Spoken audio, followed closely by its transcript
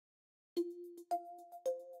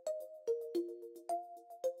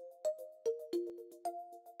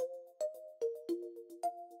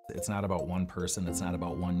It's not about one person, it's not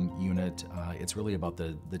about one unit, it's really about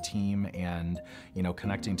the team and,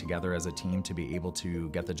 connecting together as a team to be able to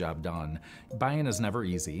get the job done. Buy-in is never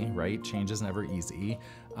easy, right? Change is never easy,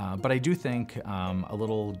 but I do think a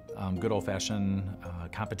little good old-fashioned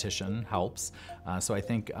competition helps. So I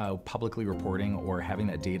think publicly reporting or having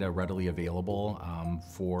that data readily available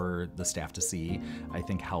for the staff to see, I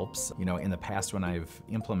think helps. In the past when I've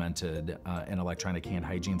implemented an electronic hand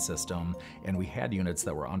hygiene system and we had units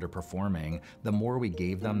that were underperforming, the more we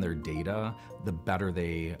gave them their data, the better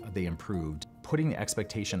they improved. Putting the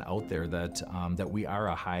expectation out there that that we are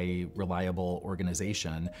a high reliable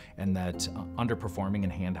organization and that underperforming in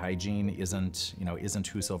hand hygiene isn't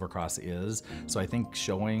who Silver Cross is. So I think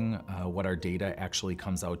showing what our data actually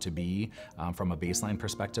comes out to be from a baseline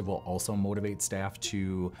perspective will also motivate staff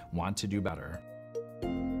to want to do better.